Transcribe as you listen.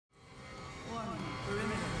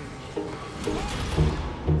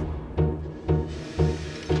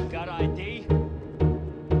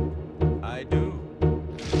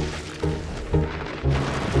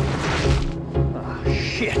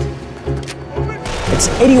its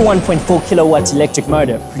 81.4 kilowatts electric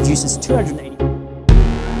motor produces 280.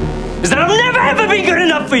 Is that I've never ever been good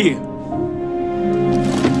enough for you?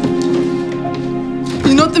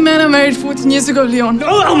 You're not the man I married 14 years ago, Leon.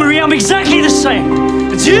 No, Marie, I'm exactly the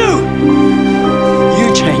same. It's you!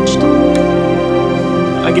 You changed.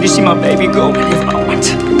 I get to see my baby girl whenever I want.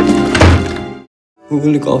 Who will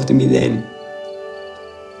look after me then?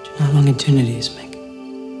 Do you know how long eternity is, Mick?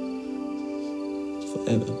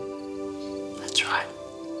 Forever. That's right.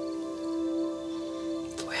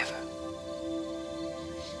 Forever.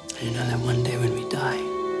 And you know that one day when we die,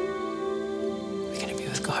 we're going to be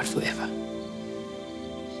with God forever.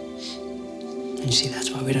 And you see, that's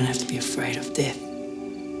why we don't have to be afraid of death.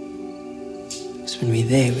 Because when we're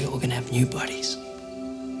there, we're all going to have new bodies.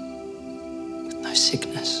 With no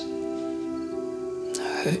sickness, no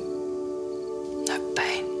hurt, no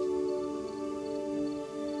pain.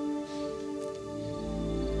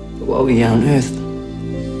 But while we're here on earth,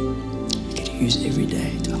 we get to use every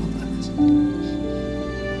day to help others.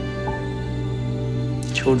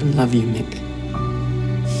 Children love you, Mick.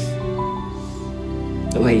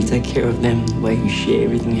 The way you take care of them, the way you share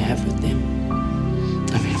everything you have with them.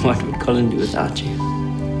 I mean, what would Colin do without you?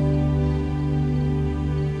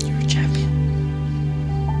 You're a champion.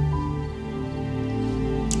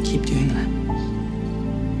 Keep doing that.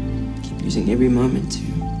 Keep using every moment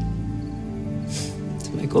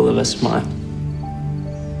to make all of us smile.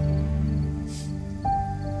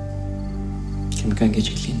 Can we go and get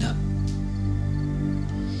you cleaned up?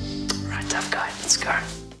 Right, tough guy, let's go.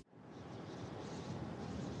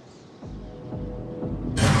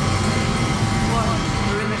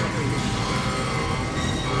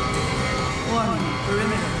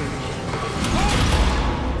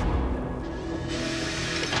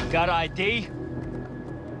 Got ID?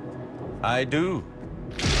 I do.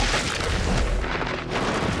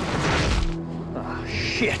 Ah,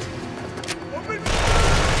 shit.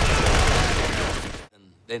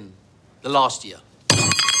 And then the last year.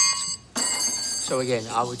 So again,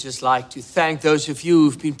 I would just like to thank those of you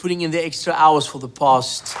who've been putting in the extra hours for the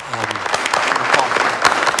past.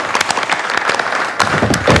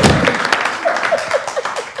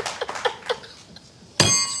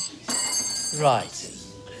 Right.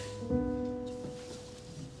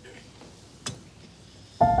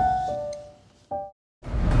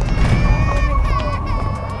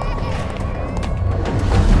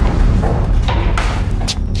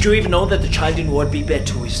 Do you even know that the child in ward be bed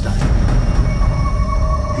 2 is done?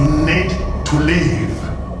 You need to leave.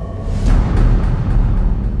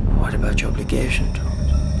 What about your obligation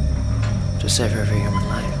to save every human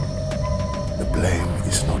life? The blame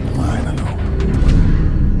is not mine alone.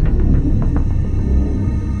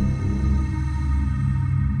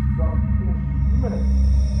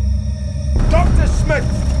 Dr. Smith,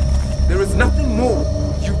 there is nothing more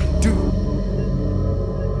you can do.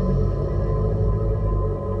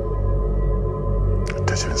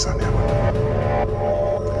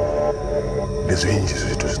 Lezinji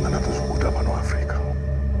zithu zinganathuzukuta pano Afrika.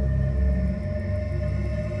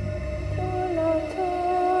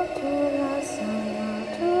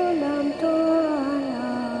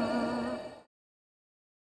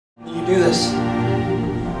 You do this.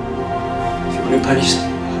 If you want to punish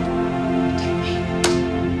them,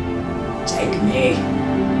 take me.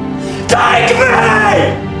 Take me!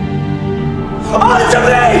 Answer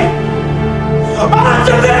me!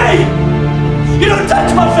 Answer me! You don't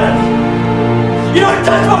touch my family! You don't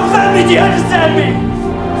touch my family, do you understand me?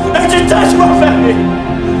 Don't you touch my family!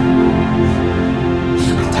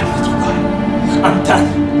 I'm done with you, boy. I'm done!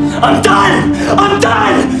 I'm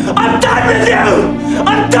done! I'm done with you!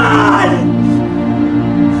 I'm done!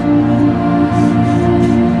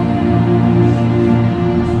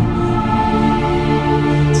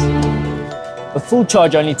 A full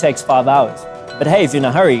charge only takes 5 hours. But hey, if you're in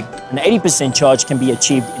a hurry, an 80% charge can be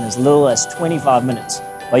achieved in as little as 25 minutes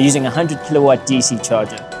by using a 100 kilowatt DC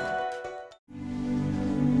charger.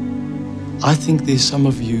 I think there's some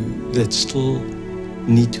of you that still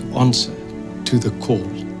need to answer to the call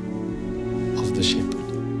of the shepherd.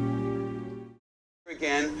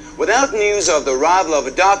 Again, without news of the arrival of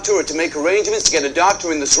a doctor or to make arrangements to get a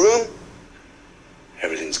doctor in this room,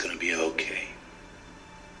 everything's gonna be okay.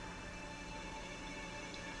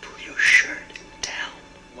 Pull your shirt down.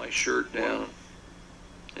 My shirt down.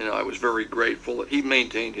 And I was very grateful that he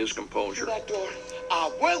maintained his composure. That door, I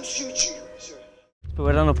will shoot you, sir.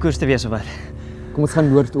 Probeer dan op koers te wees of wat? Kom ons gaan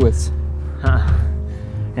noordoos.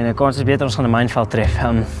 En 'n kans is beter ons gaan 'n mynveld tref.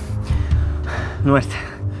 Noord.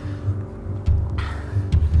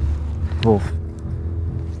 Wolf.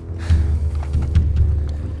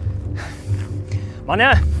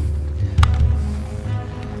 Manne!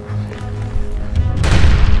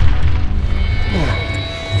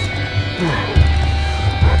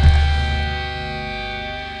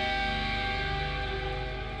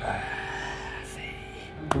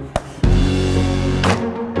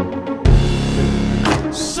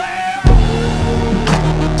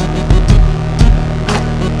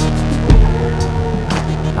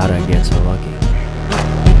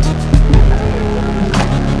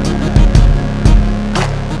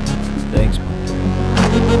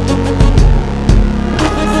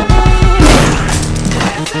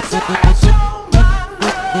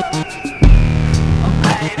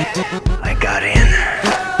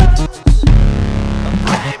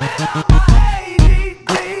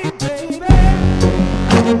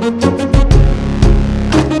 Bye.